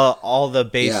that. sell all the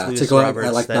base Yeah, loose to go Roberts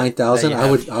at like that- 9,000, that you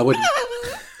I have. would.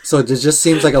 So it just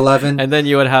seems like 11. And then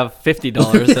you would have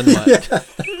 $50. Then what?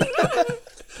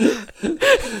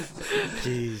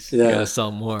 Jeez. You Yeah. gotta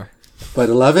sell more. But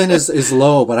 11 is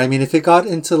low. But I mean, if it got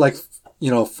into like,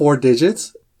 4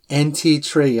 digits, NT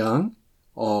Trae Young,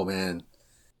 oh man.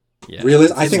 Yeah.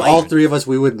 Really, I It's think like- all three of us,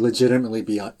 we would legitimately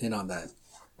be in on that.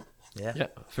 Yeah,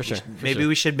 for sure. Maybe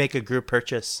we should make a group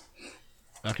purchase.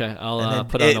 Okay, I'll And then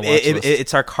put it on the watch list.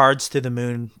 it's our Cards to the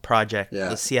Moon project. Yeah.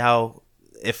 Let's see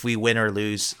if we win or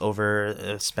lose over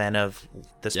a span of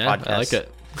this Yeah, podcast. I like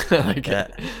it. I like Yeah.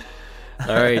 it.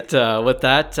 All right. With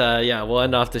that, we'll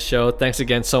end off the show. Thanks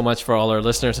again so much for all our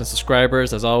listeners and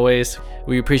subscribers. As always,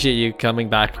 we appreciate you coming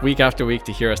back week after week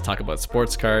to hear us talk about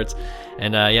sports cards.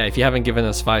 And if you haven't given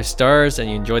us 5 stars and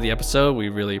you enjoyed the episode, we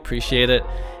really appreciate it.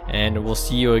 And we'll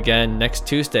see you again next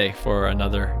Tuesday for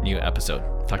another new episode.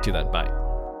 Talk to you then. Bye.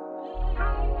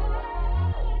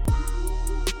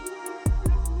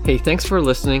 Hey, thanks for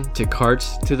listening to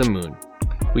Cards to the Moon.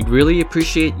 We'd really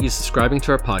appreciate you subscribing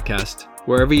to our podcast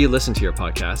wherever you listen to your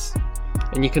podcasts.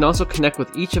 And you can also connect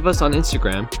with each of us on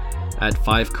Instagram at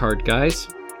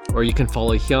 5cardguys, or you can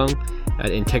follow Hyung at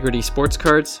Integrity Sports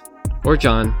Cards, or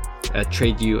John at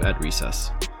TradeU at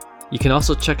Recess. You can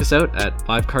also check us out at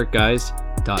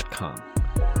 5cardguys.com.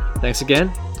 Thanks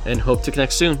again, and hope to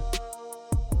connect soon.